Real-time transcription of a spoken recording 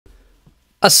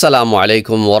Assalamu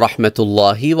alaikum wa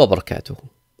rahmatullahi wa barakatuh.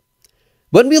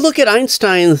 When we look at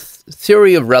Einstein's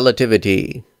theory of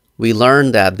relativity, we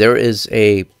learn that there is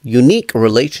a unique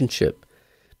relationship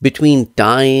between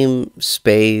time,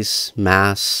 space,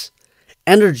 mass,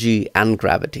 energy, and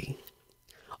gravity.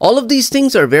 All of these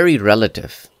things are very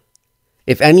relative.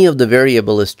 If any of the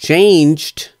variable is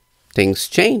changed, things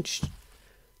change.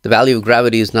 The value of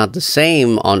gravity is not the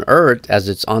same on Earth as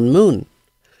it's on Moon.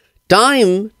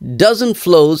 Time doesn't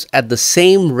flow at the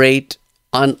same rate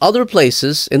on other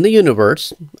places in the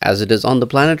universe as it is on the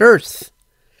planet Earth.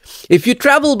 If you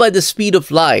travel by the speed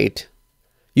of light,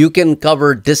 you can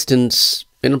cover distance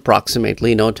in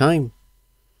approximately no time.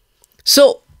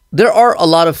 So there are a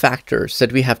lot of factors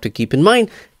that we have to keep in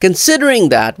mind, considering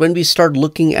that when we start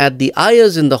looking at the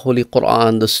ayahs in the Holy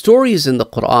Quran, the stories in the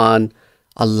Quran,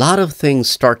 a lot of things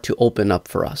start to open up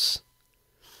for us.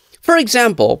 For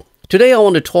example, today I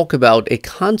want to talk about a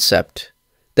concept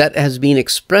that has been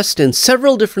expressed in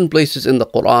several different places in the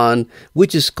Quran,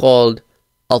 which is called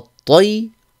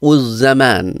At-Tay-Uz-Zaman.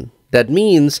 That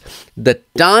means the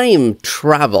time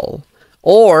travel,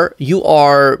 or you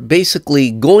are basically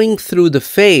going through the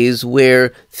phase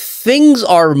where things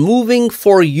are moving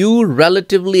for you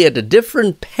relatively at a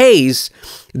different pace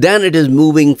than it is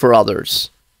moving for others.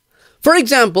 For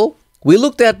example, we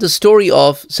looked at the story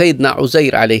of Sayyidina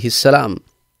Uzair alayhi salam,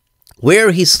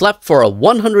 where he slept for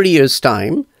 100 years'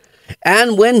 time,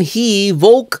 and when he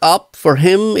woke up, for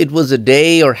him it was a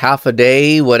day or half a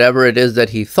day, whatever it is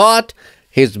that he thought.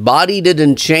 His body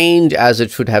didn't change as it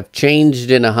should have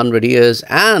changed in 100 years,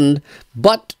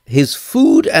 but his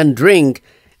food and drink,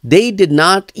 they did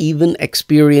not even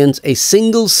experience a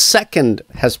single second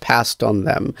has passed on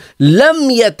them. Lam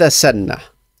yatasanna.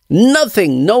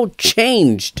 Nothing, no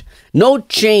change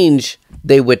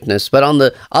they witnessed. But on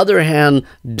the other hand,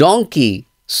 donkey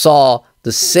saw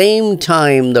the same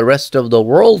time the rest of the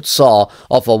world saw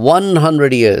of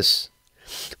 100 years.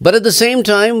 But at the same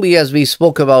time, as we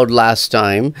spoke about last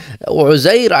time,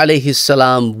 Uzair alayhi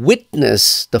salam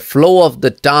witnessed the flow of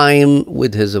the time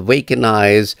with his awakened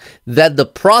eyes, that the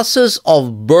process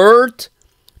of birth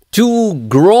to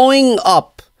growing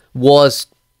up was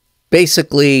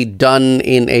basically done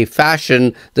in a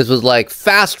fashion that was like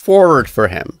fast forward for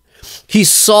him. He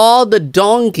saw the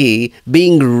donkey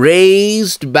being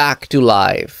raised back to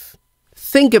life.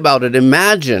 Think about it.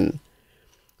 Imagine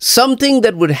something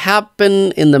that would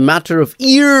happen in the matter of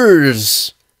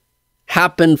years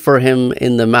happened for him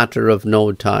in the matter of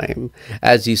no time,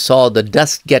 as he saw the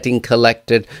dust getting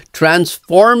collected,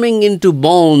 transforming into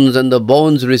bones, and the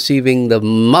bones receiving the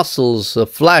muscles, the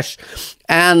flesh,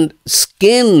 and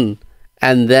skin,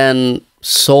 and then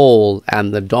soul,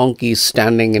 and the donkey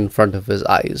standing in front of his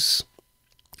eyes,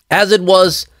 as it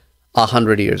was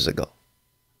 100 years ago.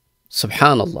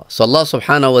 Subhanallah. So Allah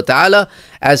subhanahu wa ta'ala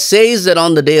as says that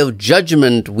on the day of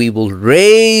judgment, we will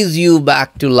raise you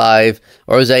back to life.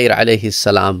 Uzair alayhi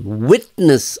salam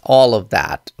witnessed all of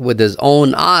that with his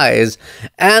own eyes,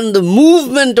 and the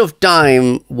movement of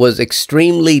time was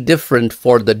extremely different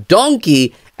for the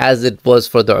donkey as it was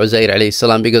for the Uzair alayhi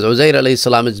salam, because Uzair alayhi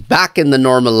salam is back in the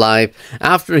normal life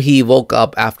after he woke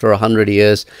up after 100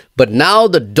 years. But now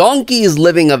the donkey is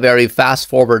living a very fast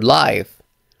forward life.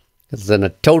 It's in a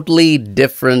totally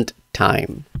different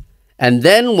time. And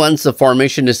then once the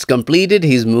formation is completed,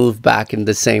 he's moved back in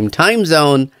the same time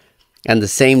zone and the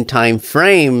same time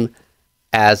frame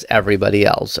as everybody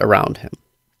else around him.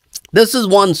 This is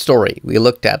one story we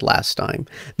looked at last time.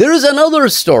 There is another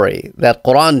story that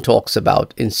Quran talks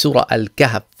about in Surah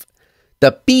Al-Kahf,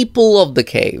 the people of the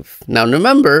cave. Now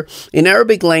remember, in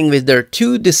Arabic language, there are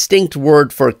two distinct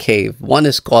words for cave. One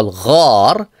is called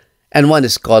ghar and one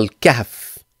is called kahf.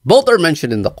 Both are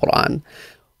mentioned in the Quran.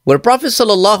 Where Prophet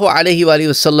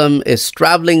ﷺ is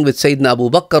traveling with Sayyidina Abu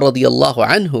Bakr radiallahu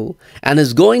anhu and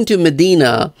is going to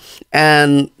Medina,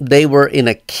 and they were in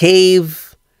a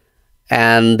cave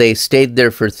and they stayed there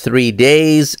for 3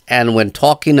 days. And when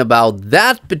talking about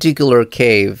that particular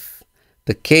cave,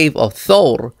 the cave of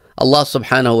Thawr, Allah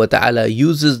subhanahu wa ta'ala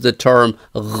uses the term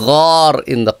ghar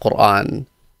in the Quran.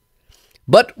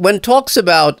 But when talks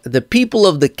about the people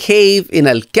of the cave in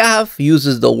Al-Kahf,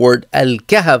 uses the word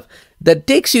Al-Kahf, that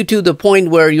takes you to the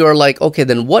point where you're like, okay,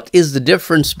 then what is the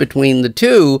difference between the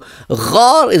two?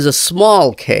 Ghar is a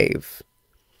small cave,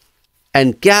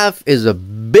 and Kahf is a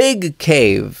big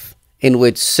cave in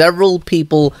which several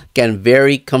people can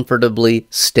very comfortably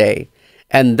stay.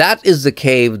 And that is the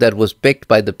cave that was picked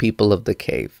by the people of the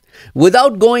cave.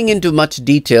 Without going into much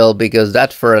detail, because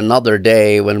that's for another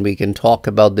day when we can talk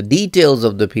about the details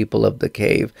of the people of the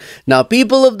cave. Now,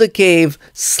 people of the cave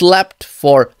slept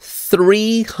for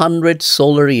 300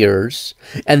 solar years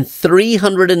and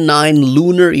 309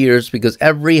 lunar years, because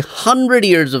every 100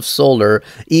 years of solar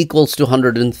equals to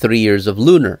 103 years of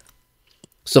lunar.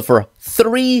 So for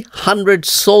 300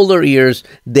 solar years,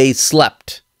 they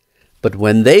slept. But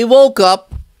when they woke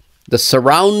up, the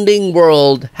surrounding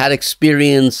world had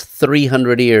experienced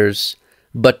 300 years.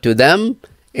 But to them,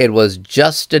 it was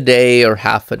just a day or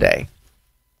half a day.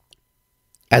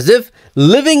 As if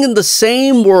living in the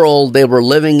same world, they were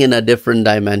living in a different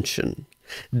dimension.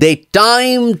 They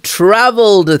time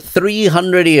traveled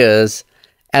 300 years.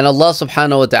 And Allah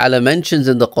subhanahu wa ta'ala mentions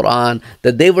in the Quran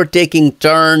that they were taking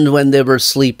turns when they were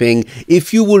sleeping.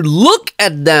 If you would look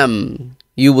at them,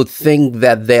 you would think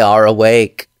that they are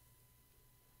awake.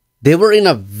 They were in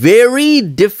a very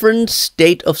different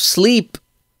state of sleep.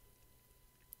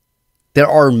 There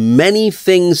are many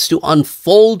things to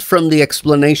unfold from the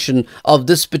explanation of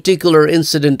this particular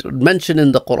incident mentioned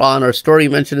in the Quran, or story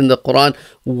mentioned in the Quran.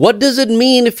 What does it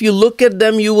mean? If you look at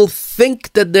them, you will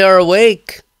think that they are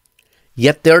awake.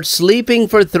 Yet they're sleeping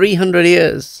for 300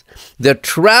 years. They're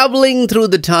traveling through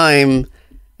the time.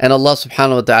 And Allah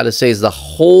subhanahu wa ta'ala says the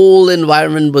whole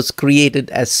environment was created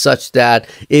as such that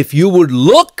if you would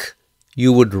look,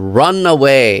 you would run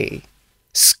away,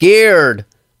 scared.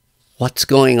 What's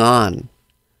going on?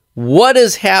 What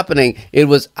is happening? It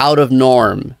was out of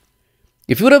norm.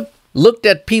 If you would have looked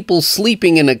at people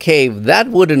sleeping in a cave, that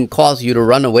wouldn't cause you to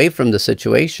run away from the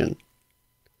situation.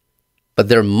 But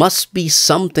there must be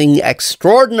something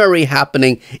extraordinary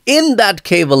happening in that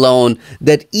cave alone,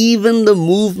 that even the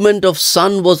movement of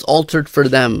sun was altered for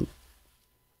them.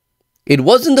 It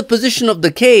wasn't the position of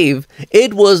the cave,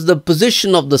 it was the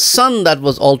position of the sun that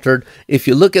was altered. If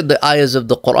you look at the ayahs of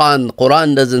the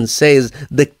Quran doesn't say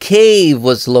the cave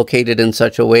was located in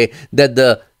such a way that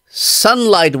the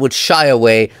sunlight would shy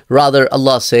away. Rather,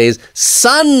 Allah says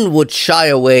sun would shy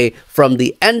away from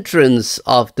the entrance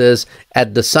of this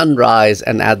at the sunrise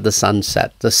and at the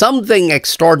sunset. So something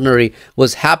extraordinary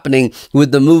was happening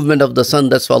with the movement of the sun.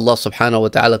 That's why Allah subhanahu wa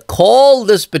ta'ala called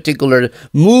this particular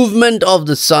movement of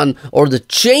the sun, or the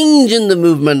change in the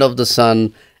movement of the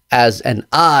sun, as an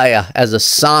ayah, as a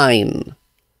sign.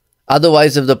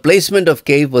 Otherwise, if the placement of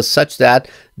cave was such that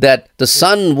the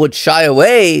sun would shy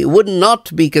away, would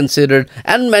not be considered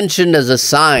and mentioned as a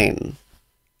sign.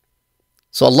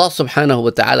 So Allah subhanahu wa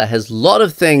ta'ala has a lot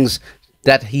of things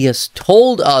that He has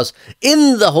told us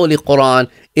in the Holy Quran.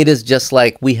 It is just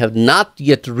like we have not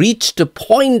yet reached a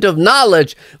point of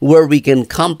knowledge where we can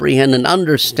comprehend and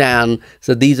understand.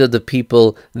 So these are the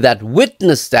people that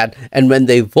witnessed that, and when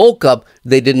they woke up,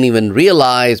 they didn't even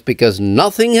realize, because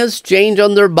nothing has changed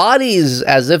on their bodies,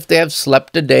 as if they have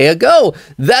slept a day ago.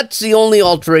 That's the only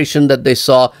alteration that they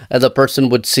saw, as a person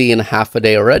would see in half a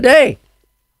day or a day.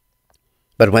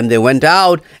 But when they went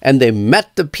out and they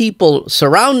met the people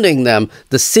surrounding them,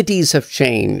 the cities have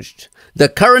changed. The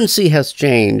currency has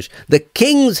changed. The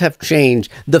kings have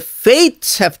changed. The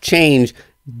faiths have changed.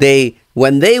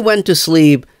 When they went to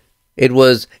sleep, it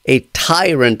was a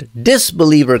tyrant,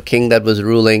 disbeliever king that was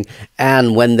ruling.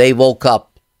 And when they woke up,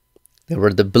 there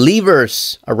were the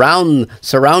believers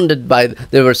surrounded by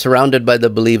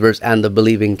the believers and the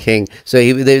believing king. So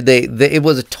it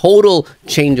was a total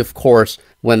change of course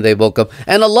when they woke up.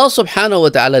 And Allah subhanahu wa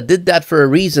ta'ala did that for a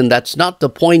reason. That's not the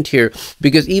point here,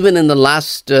 because even in the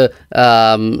last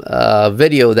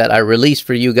video that I released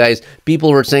for you guys,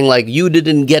 people were saying like, you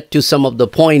didn't get to some of the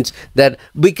points,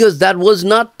 because that was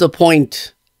not the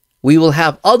point. We will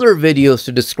have other videos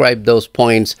to describe those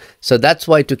points. So that's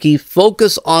why, to keep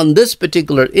focus on this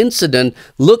particular incident,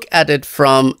 look at it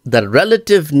from the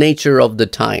relative nature of the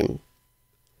time.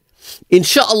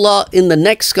 Inshallah, in the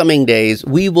next coming days,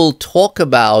 we will talk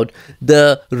about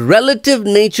the relative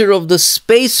nature of the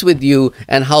space with you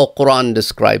and how Quran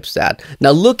describes that.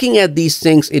 Now, looking at these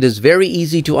things, it is very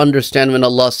easy to understand when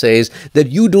Allah says that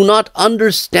you do not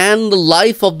understand the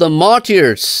life of the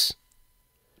martyrs.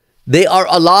 They are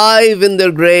alive in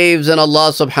their graves, and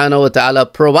Allah subhanahu wa ta'ala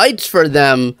provides for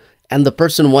them, and the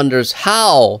person wonders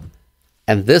how.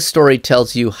 And this story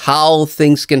tells you how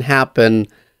things can happen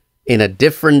in a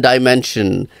different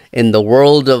dimension, in the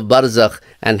world of barzakh,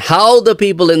 and how the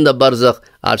people in the barzakh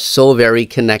are so very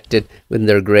connected with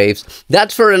their graves.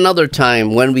 That's for another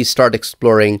time, when we start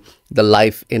exploring the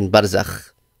life in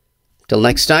barzakh. Till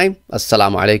next time,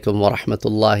 Assalamu alaikum wa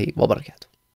rahmatullahi wa barakatuh.